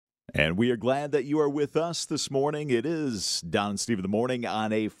And we are glad that you are with us this morning. It is Don and Steve in the morning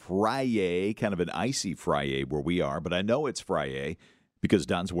on a Friday, kind of an icy Friday where we are, but I know it's Friday because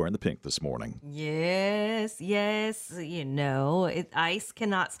Don's wearing the pink this morning. Yes. Ice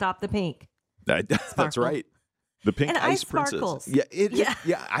cannot stop the pink. That's right. The pink And ice princess. sparkles.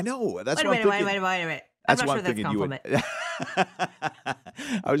 Yeah, I know. That's Wait what I'm thinking. a minute. That's I'm what not I'm sure thinking that's you would.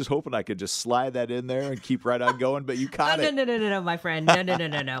 I was just hoping I could just slide that in there and keep right on going, but you caught it. No, my friend.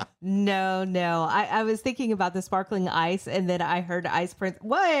 No. I was thinking about the sparkling ice, and then I heard Ice Prince.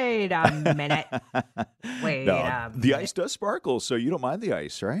 Wait a minute. The ice does sparkle, so you don't mind the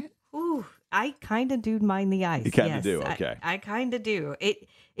ice, right? Ooh, I kind of do mind the ice. You kind of do, okay. I kind of do. It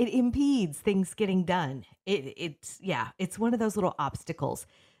impedes things getting done. It's one of those little obstacles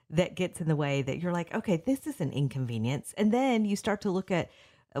that gets in the way that you're like, okay, this is an inconvenience. And then you start to look at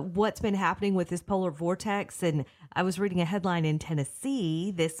what's been happening with this polar vortex. And I was reading a headline in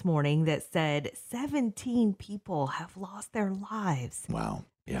Tennessee this morning that said 17 people have lost their lives. Wow.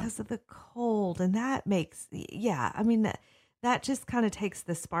 Yeah. Because of the cold. And that makes, that just kind of takes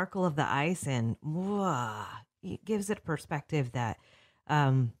the sparkle of the ice and it gives it a perspective that,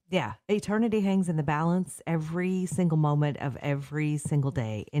 eternity hangs in the balance every single moment of every single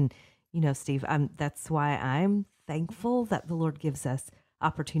day. And, Steve, that's why I'm thankful that the Lord gives us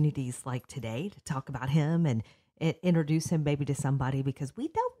opportunities like today to talk about him and introduce him maybe to somebody, because we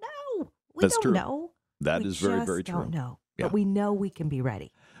don't know. That's true. Know. That is very, very true. We don't know, yeah. But we know we can be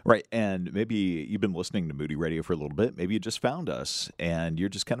ready. Right. And maybe you've been listening to Moody Radio for a little bit. Maybe you just found us and you're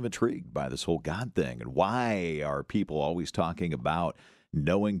just kind of intrigued by this whole God thing. And why are people always talking about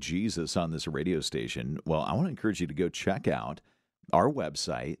knowing Jesus on this radio station? Well, I want to encourage you to go check out our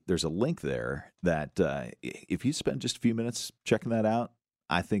website. There's a link there that if you spend just a few minutes checking that out,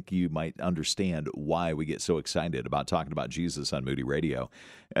 I think you might understand why we get so excited about talking about Jesus on Moody Radio.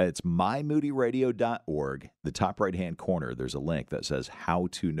 It's mymoodyradio.org. The top right-hand corner, there's a link that says How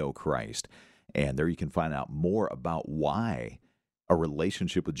to Know Christ. And there you can find out more about why a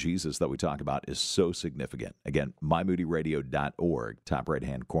relationship with Jesus that we talk about is so significant. Again, mymoodyradio.org, top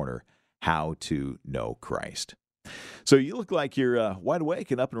right-hand corner, How to Know Christ. So you look like you're wide awake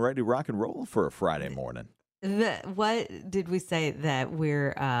and up and ready to rock and roll for a Friday morning. What did we say that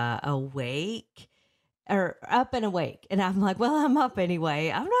we're awake or up and awake? And I'm like, well, I'm up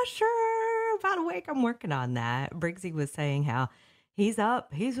anyway. I'm not sure about awake. I'm working on that. Briggsy was saying how he's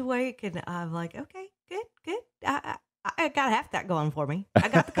up, he's awake. And I'm like, okay, good. I got half that going for me. I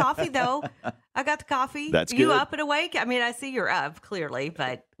got the coffee, though. I got the coffee. That's you good. Up and awake? I mean, I see you're up, clearly,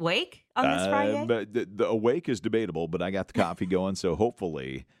 but awake on this Friday? But the awake is debatable, but I got the coffee going, so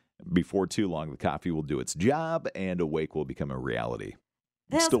hopefully before too long, the coffee will do its job and awake will become a reality.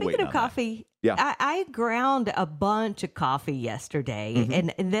 Now, speaking of coffee, I ground a bunch of coffee yesterday,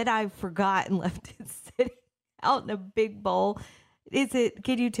 and then I forgot and left it sitting out in a big bowl.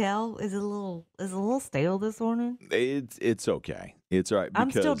 Can you tell? Is it a little stale this morning? It's okay. It's all right.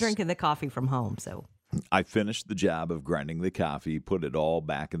 I'm still drinking the coffee from home, so. I finished the job of grinding the coffee, put it all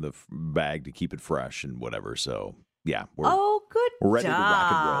back in the bag to keep it fresh and whatever. So, yeah. We're ready to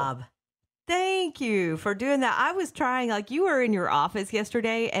rock and roll. Thank you for doing that. I was trying, you were in your office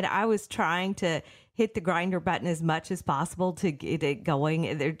yesterday, and I was trying to hit the grinder button as much as possible to get it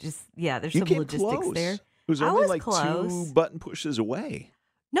going. There's some logistics close. there. It was only close. 2 button pushes away.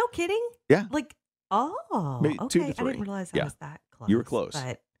 No kidding? Yeah. Maybe okay. 2 to 3. I didn't realize I was that close. You were close.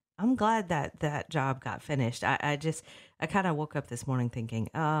 But I'm glad that job got finished. I kind of woke up this morning thinking,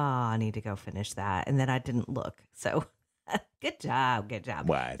 I need to go finish that. And then I didn't look. So good job.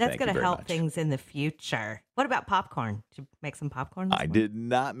 Why, that's going to help much. Things in the future. What about popcorn? Did you make some popcorn this morning? Did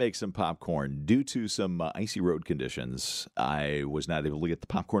not make some popcorn. Due to some icy road conditions, I was not able to get the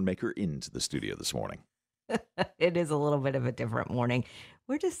popcorn maker into the studio this morning. It is a little bit of a different morning.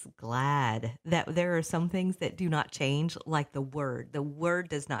 We're just glad that there are some things that do not change, like the word. The word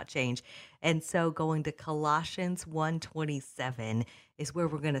does not change. And so going to Colossians 1:27 is where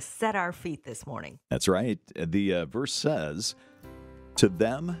we're going to set our feet this morning. That's right. The verse says, "To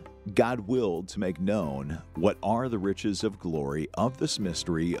them God willed to make known what are the riches of glory of this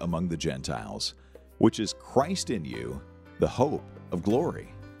mystery among the Gentiles, which is Christ in you, the hope of glory."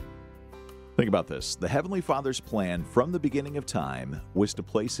 Think about this. The Heavenly Father's plan from the beginning of time was to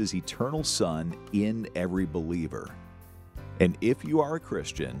place His eternal Son in every believer. And if you are a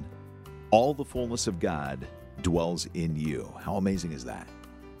Christian, all the fullness of God dwells in you. How amazing is that?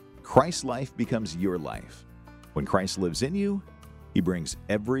 Christ's life becomes your life. When Christ lives in you, He brings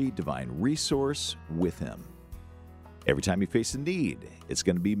every divine resource with Him. Every time you face a need, it's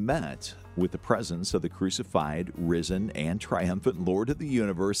going to be met with the presence of the crucified, risen, and triumphant Lord of the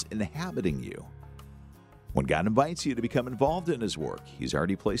universe inhabiting you. When God invites you to become involved in His work, He's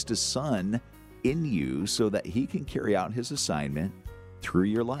already placed His Son in you so that He can carry out His assignment through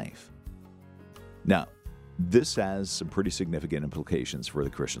your life. Now, this has some pretty significant implications for the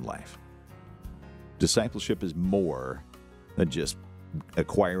Christian life. Discipleship is more than just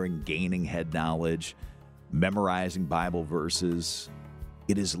gaining head knowledge, memorizing Bible verses.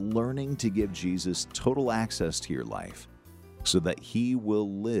 It is learning to give Jesus total access to your life so that He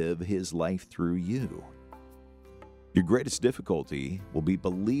will live His life through you. Your greatest difficulty will be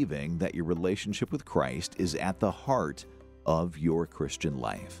believing that your relationship with Christ is at the heart of your Christian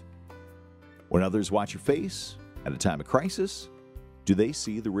life. When others watch your face at a time of crisis, do they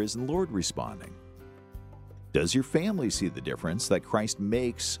see the risen Lord responding? Does your family see the difference that Christ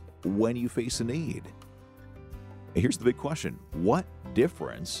makes when you face a need? Here's the big question. What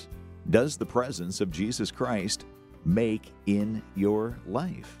difference does the presence of Jesus Christ make in your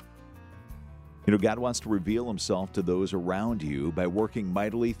life? You know, God wants to reveal Himself to those around you by working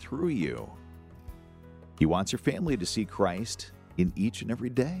mightily through you. He wants your family to see Christ in each and every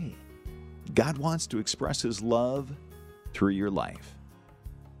day. God wants to express His love through your life.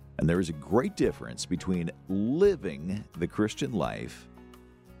 And there is a great difference between living the Christian life,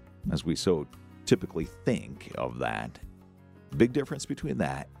 as we so typically think of that, big difference between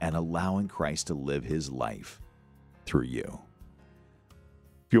that and allowing Christ to live His life through you.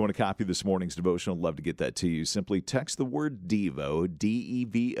 If you want to copy this morning's devotional, I'd love to get that to you. Simply text the word DEVO,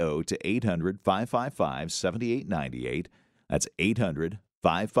 D-E-V-O, to 800-555-7898. That's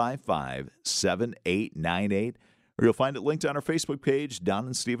 800-555-7898. Or you'll find it linked on our Facebook page, Don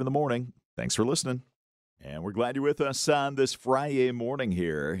and Steve in the Morning. Thanks for listening. And we're glad you're with us on this Friday morning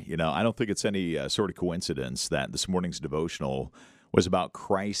here. You know, I don't think it's any sort of coincidence that this morning's devotional was about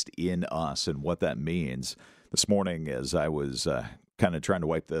Christ in us and what that means. This morning, as I was kind of trying to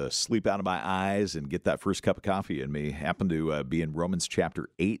wipe the sleep out of my eyes and get that first cup of coffee in me, happened to be in Romans chapter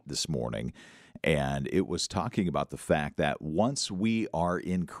 8 this morning. And it was talking about the fact that once we are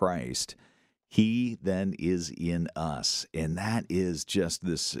in Christ, He then is in us. And that is just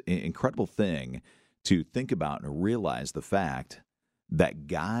this incredible thing to think about and realize the fact that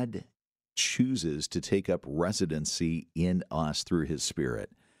God chooses to take up residency in us through His Spirit.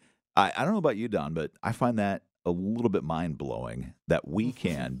 I don't know about you, Don, but I find that a little bit mind-blowing that we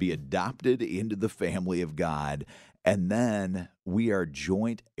can be adopted into the family of God, and then we are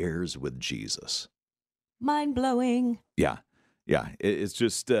joint heirs with Jesus. Mind-blowing. Yeah. It's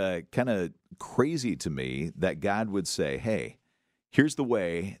just kind of crazy to me that God would say, hey, here's the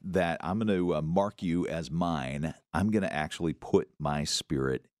way that I'm going to mark you as mine. I'm going to actually put my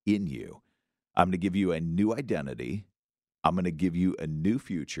Spirit in you. I'm going to give you a new identity. I'm going to give you a new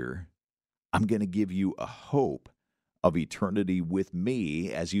future. I'm going to give you a hope of eternity with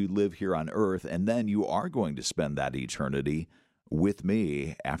me as you live here on earth, and then you are going to spend that eternity with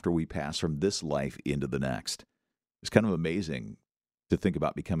me after we pass from this life into the next. It's kind of amazing to think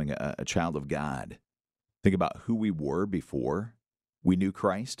about becoming a child of God. Think about who we were before we knew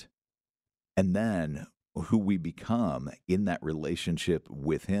Christ, and then who we become in that relationship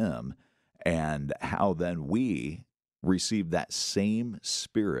with Him, and how then we receive that same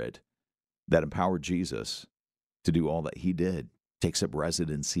Spirit that empowered Jesus to do all that He did, takes up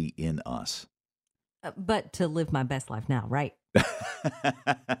residency in us. But to live my best life now, right?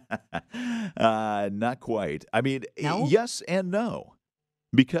 Not quite. I mean, No? yes and no,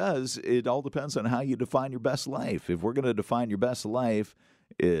 because it all depends on how you define your best life. If we're going to define your best life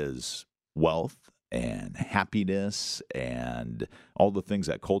is wealth and happiness and all the things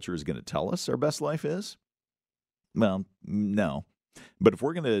that culture is going to tell us our best life is, well, no. But if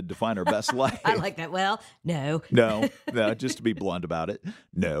we're going to define our best life... I like that. Well, no. No, just to be blunt about it,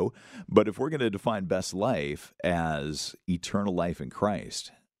 no. But if we're going to define best life as eternal life in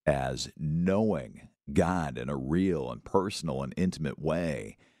Christ, as knowing God in a real and personal and intimate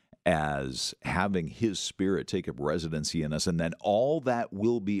way, as having His Spirit take up residency in us, and then all that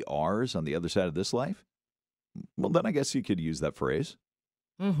will be ours on the other side of this life, well, then I guess you could use that phrase.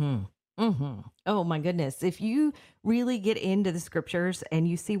 Mm-hmm. Mm-hmm. Oh my goodness. If you really get into the scriptures and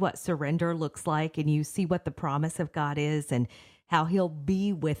you see what surrender looks like, and you see what the promise of God is, and how He'll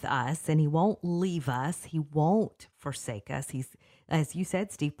be with us, and He won't leave us, He won't forsake us. He's, as you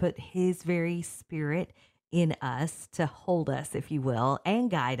said, Steve, put His very Spirit in us to hold us, if you will,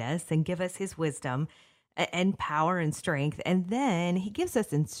 and guide us and give us His wisdom and power and strength. And then He gives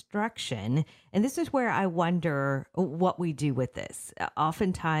us instruction. And this is where I wonder what we do with this.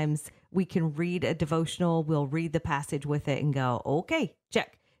 Oftentimes we can read a devotional, we'll read the passage with it and go, okay,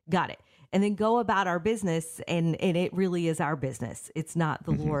 check, got it. and then go about our business. And it really is our business. It's not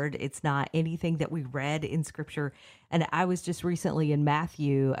the Hmm. Lord. It's not anything that we read in scripture. And I was just recently in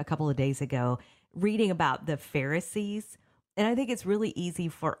Matthew a couple of days ago reading about the Pharisees. And I think it's really easy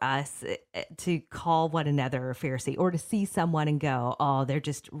for us to call one another a Pharisee or to see someone and go, oh, they're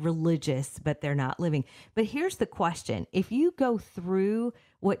just religious, but they're not living. But here's the question. If you go through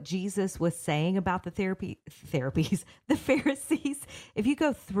what Jesus was saying about the therapies, the Pharisees, if you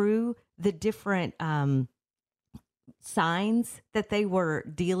go through the different signs that they were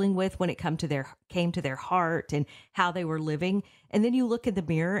dealing with when it came to their heart and how they were living, and then you look in the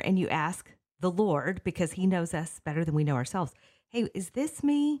mirror and you ask the Lord, because he knows us better than we know ourselves, hey, is this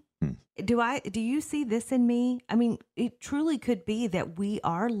me? Hmm. Do you see this in me? I mean, it truly could be that we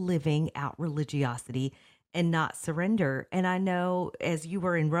are living out religiosity and not surrender. And I know, as you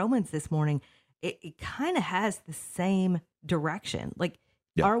were in Romans this morning, it kind of has the same direction. Like,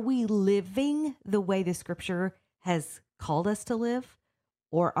 Yeah. are we living the way the scripture has called us to live,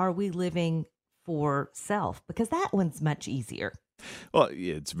 or are we living for self? Because that one's much easier. Well,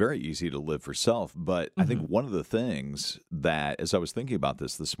 yeah, it's very easy to live for self, but I think Mhm. one of the things that, as I was thinking about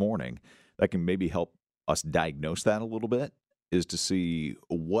this morning, that can maybe help us diagnose that a little bit is to see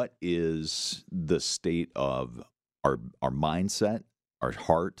what is the state of our mindset, our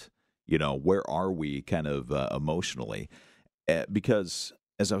heart. Where are we kind of emotionally? Because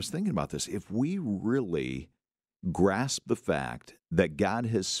as I was thinking about this, if we really grasp the fact that God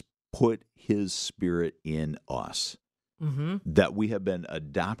has put His Spirit in us, Mhm. that we have been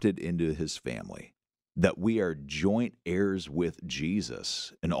adopted into his family, that we are joint heirs with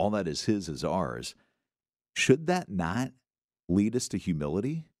Jesus, and all that is his is ours, should that not lead us to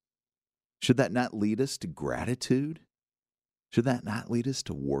humility? Should that not lead us to gratitude? Should that not lead us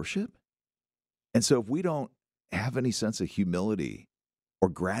to worship? And so if we don't have any sense of humility or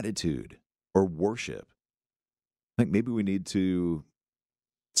gratitude or worship, I think maybe we need to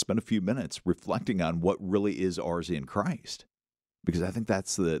spend a few minutes reflecting on what really is ours in Christ, because I think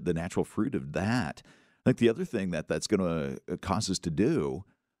that's the natural fruit of that. I think the other thing that's going to cause us to do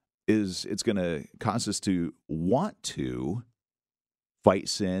is it's going to cause us to want to fight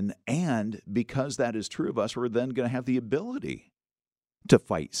sin. And because that is true of us, we're then going to have the ability to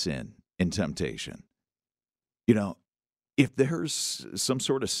fight sin and temptation. You know, if there's some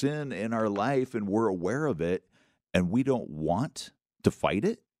sort of sin in our life and we're aware of it and we don't want to fight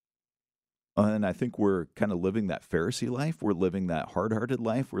it, and I think we're kind of living that Pharisee life. We're living that hard-hearted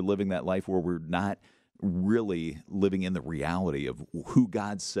life. We're living that life where we're not really living in the reality of who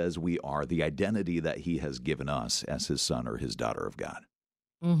God says we are, the identity that he has given us as his son or his daughter of God.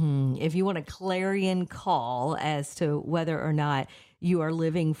 If you want a clarion call as to whether or not you are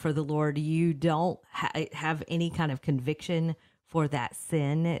living for the Lord, you don't have any kind of conviction for that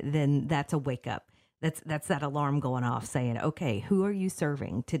sin, then that's a wake up. That's that alarm going off saying, okay, who are you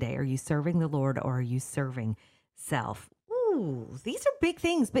serving today? Are you serving the Lord, or are you serving self? Ooh, these are big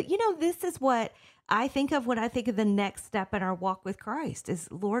things. But this is what I think of when I think of the next step in our walk with Christ is,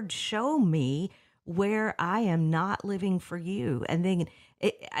 Lord, show me where I am not living for you. And then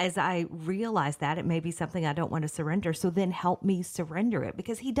as I realize that, it may be something I don't want to surrender. So then help me surrender it,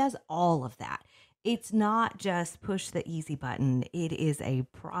 because he does all of that. It's not just push the easy button. It is a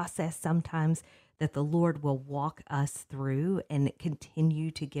process sometimes that the Lord will walk us through and continue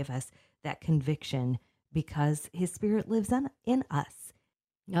to give us that conviction, because his spirit lives in us.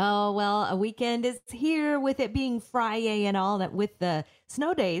 Oh, well, a weekend is here, with it being Friday and all that, with the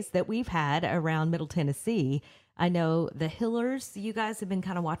snow days that we've had around Middle Tennessee. I know the Hillers, you guys have been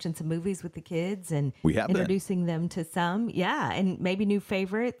kind of watching some movies with the kids and We have been. introducing them to some. Yeah. And maybe new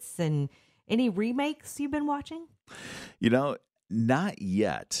favorites and any remakes you've been watching? You know, not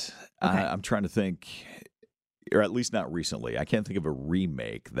yet. Okay. I'm trying to think, or at least not recently. I can't think of a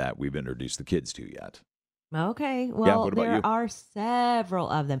remake that we've introduced the kids to yet. Okay. Yeah, Well, what about there you? are several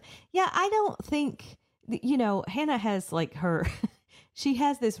of them. Yeah, I don't think, Hannah has like her, she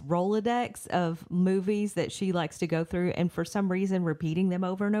has this Rolodex of movies that she likes to go through. And for some reason, repeating them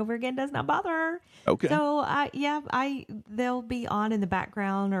over and over again does not bother her. Okay. So they'll be on in the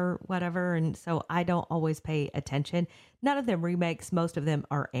background or whatever. And so I don't always pay attention. None of them remakes. Most of them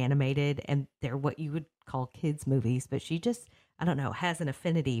are animated, and they're what you would call kids movies, but she just, I don't know, has an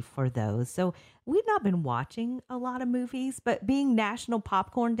affinity for those. So we've not been watching a lot of movies, but being National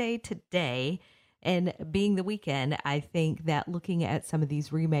Popcorn Day today and being the weekend, I think that looking at some of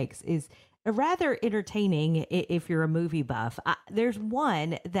these remakes is rather entertaining if you're a movie buff. There's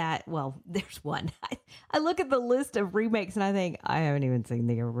one that, well, there's one. I look at the list of remakes and I think, I haven't even seen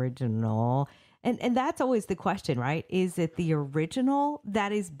the original. And that's always the question, right? Is it the original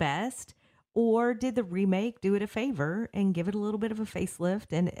that is best? or did the remake do it a favor and give it a little bit of a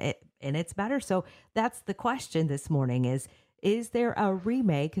facelift and it's better? So that's the question this morning is there a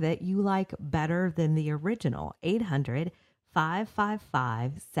remake that you like better than the original?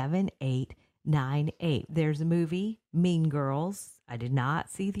 800-555-7898. There's a movie, Mean Girls. I did not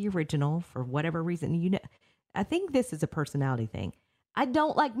see the original for whatever reason. I think this is a personality thing. I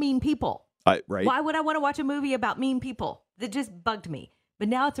don't like mean people. Right. Why would I want to watch a movie about mean people? That just bugged me. But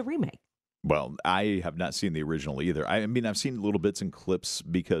now it's a remake. Well, I have not seen the original either. I mean, I've seen little bits and clips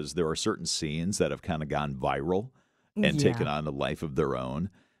because there are certain scenes that have kind of gone viral and taken on a life of their own.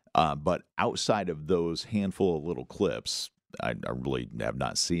 But outside of those handful of little clips, I really have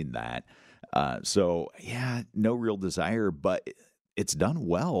not seen that. So, yeah, no real desire, but it's done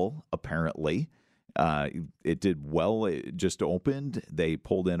well, apparently. It did well. It just opened. They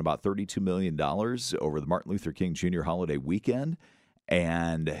pulled in about $32 million over the Martin Luther King Jr. holiday weekend.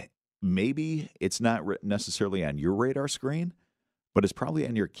 And maybe it's not necessarily on your radar screen, but it's probably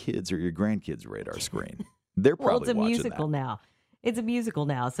on your kids or your grandkids' radar screen. They're Well, probably it's a watching musical that. now. It's a musical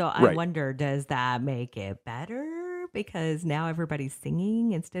now. So I Right. wonder, does that make it better? Because now everybody's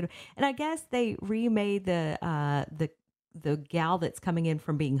singing instead of, and I guess they remade the gal that's coming in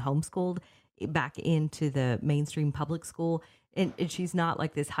from being homeschooled back into the mainstream public school. And she's not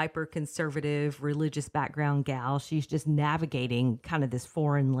like this hyper conservative religious background gal. She's just navigating kind of this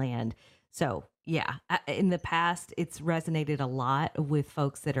foreign land. So yeah, in the past, it's resonated a lot with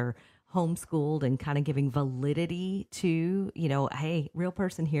folks that are homeschooled and kind of giving validity to, hey, real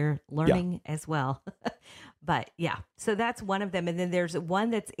person here learning as well. But yeah, so that's one of them. And then there's one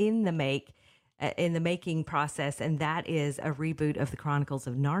that's in the making process, and that is a reboot of the Chronicles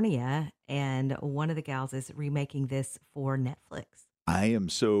of Narnia. And one of the gals is remaking this for Netflix. I am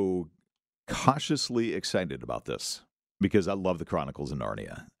so cautiously excited about this because I love the Chronicles of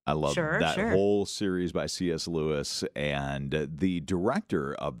Narnia. I love that whole series by C.S. Lewis, and the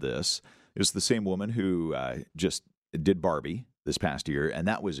director of this is the same woman who just did Barbie this past year, and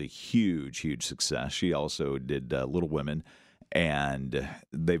that was a huge, huge success. She also did Little Women, and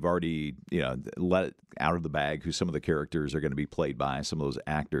they've already let out of the bag who some of the characters are going to be played by, some of those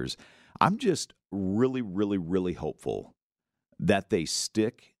actors. I'm just really, really, really hopeful that they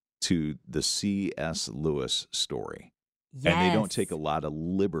stick to the C.S. Lewis story. Yes. And they don't take a lot of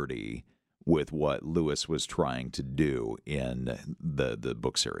liberty with what Lewis was trying to do in the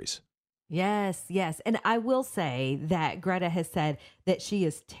book series. Yes, yes. And I will say that Greta has said that she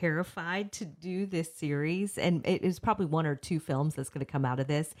is terrified to do this series. And it is probably one or two films that's going to come out of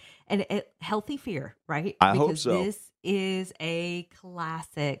this. And healthy fear, right? I hope so. This is a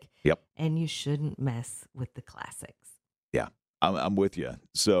classic. Yep. And you shouldn't mess with the classics. Yeah, I'm with you.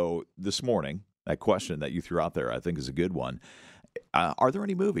 So this morning, that question that you threw out there, I think is a good one. Are there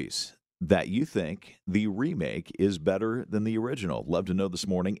any movies that you think the remake is better than the original? Love to know this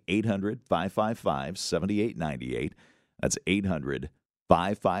morning. 800-555-7898. That's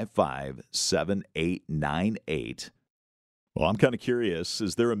 800-555-7898. Well, I'm kind of curious.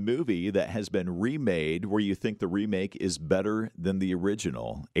 Is there a movie that has been remade where you think the remake is better than the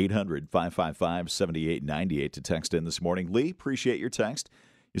original? 800-555-7898 to text in this morning. Lee, appreciate your text.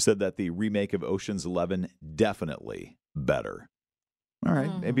 You said that the remake of Ocean's 11, definitely better. All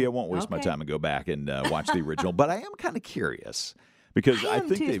right, maybe I won't waste my time and go back and watch the original, but I am kind of curious because I am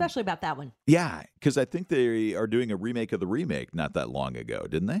think too, especially about that one. Yeah, because I think they are doing a remake of the remake not that long ago,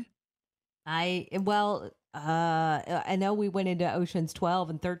 didn't they? I know we went into Ocean's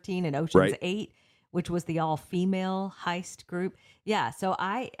 12 and 13 and Ocean's 8, which was the all-female heist group. Yeah, so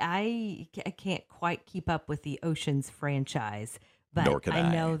I can't quite keep up with the Ocean's franchise, but Nor can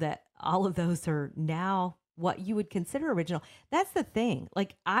I know that all of those are now what you would consider original. That's the thing.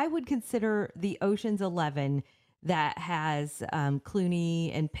 Like, I would consider the Ocean's 11 that has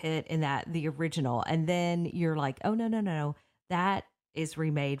Clooney and Pitt in that the original. And then you're like, oh, no. That is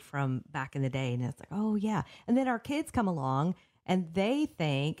remade from back in the day. And it's like, oh, yeah. And then our kids come along and they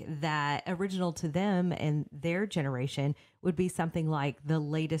think that original to them and their generation would be something like the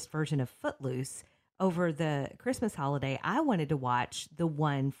latest version of Footloose. Over the Christmas holiday, I wanted to watch the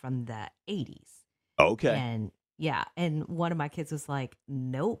one from the 80s. Okay. And yeah, and one of my kids was like,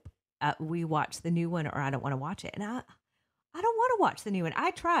 nope, we watched the new one or I don't want to watch it. And I don't want to watch the new one.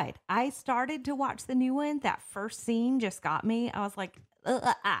 I tried. I started to watch the new one. That first scene just got me. I was like,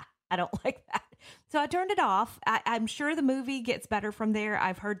 I don't like that. So I turned it off. I'm sure the movie gets better from there.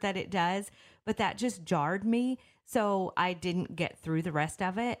 I've heard that it does, but that just jarred me. So I didn't get through the rest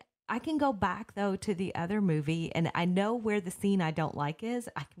of it. I can go back though to the other movie and I know where the scene I don't like is.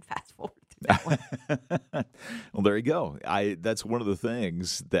 I can fast forward through that one. Well, there you go. That's one of the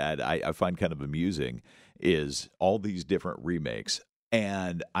things that I find kind of amusing is all these different remakes.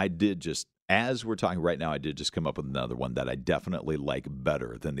 And I did just, as we're talking right now, I did just come up with another one that I definitely like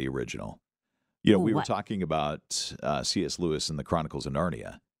better than the original. You know, Ooh, we were what? talking about C.S. Lewis and the Chronicles of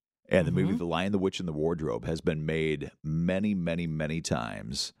Narnia, and the movie Hmm. The Lion, the Witch, and the Wardrobe has been made many, many, many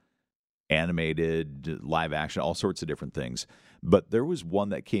times, animated, live action, all sorts of different things. But there was one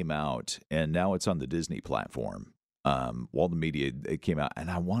that came out, and now it's on the Disney platform. Walden Media, it came out, and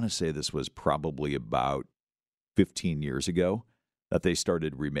I want to say this was probably about 15 years ago that they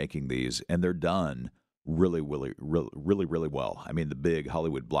started remaking these, and they're done really well. I mean, the big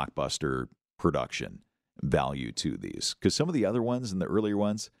Hollywood blockbuster production value to these, because some of the other ones and the earlier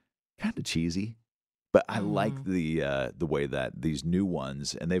ones kind of cheesy, but I like Hmm. the way that these new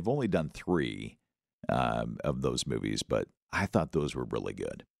ones, and they've only done three of those movies, but I thought those were really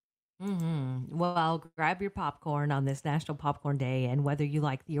good. Well, grab your popcorn on this National Popcorn Day, and whether you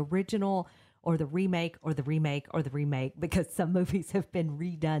like the original or the remake or the remake or the remake, because some movies have been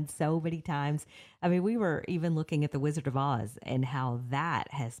redone so many times. I mean, we were even looking at The Wizard of Oz and how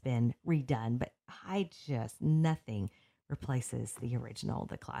that has been redone, but nothing replaces the original,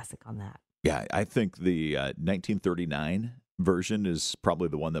 the classic on that. Yeah, I think the 1939 version is probably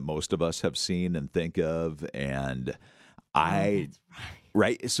the one that most of us have seen and think of, and Oh, I that's right.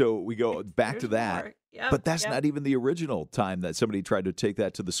 right? So we go back to There's that, more. Yep, but that's yep. not even the original time that somebody tried to take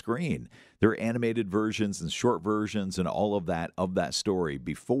that to the screen. There are animated versions and short versions and all of that story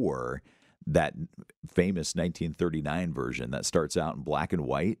before that famous 1939 version that starts out in black and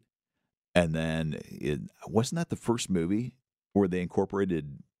white. And then wasn't that the first movie where they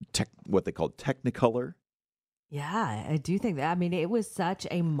incorporated what they called Technicolor? Yeah, I do think that. I mean, it was such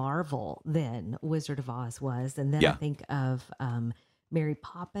a marvel then, Wizard of Oz was. And then I Yeah. think of Mary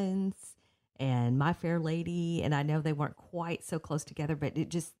Poppins and My Fair Lady. And I know they weren't quite so close together, but it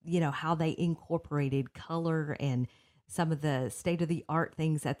just, how they incorporated color and some of the state of the art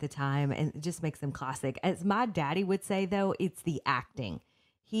things at the time. And it just makes them classic. As my daddy would say, though, it's the acting.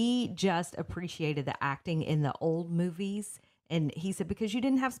 He just appreciated the acting in the old movies, and he said, because you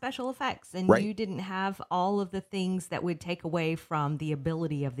didn't have special effects and Right. you didn't have all of the things that would take away from the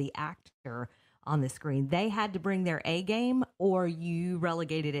ability of the actor on the screen. They had to bring their A game, or you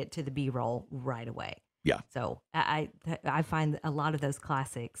relegated it to the B roll right away. Yeah. So I find a lot of those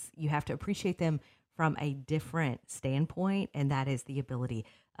classics, you have to appreciate them from a different standpoint, and that is the ability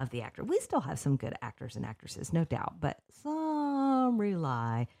of the actor. We still have some good actors and actresses, no doubt, but some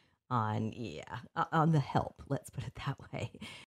rely on the help. Let's put it that way.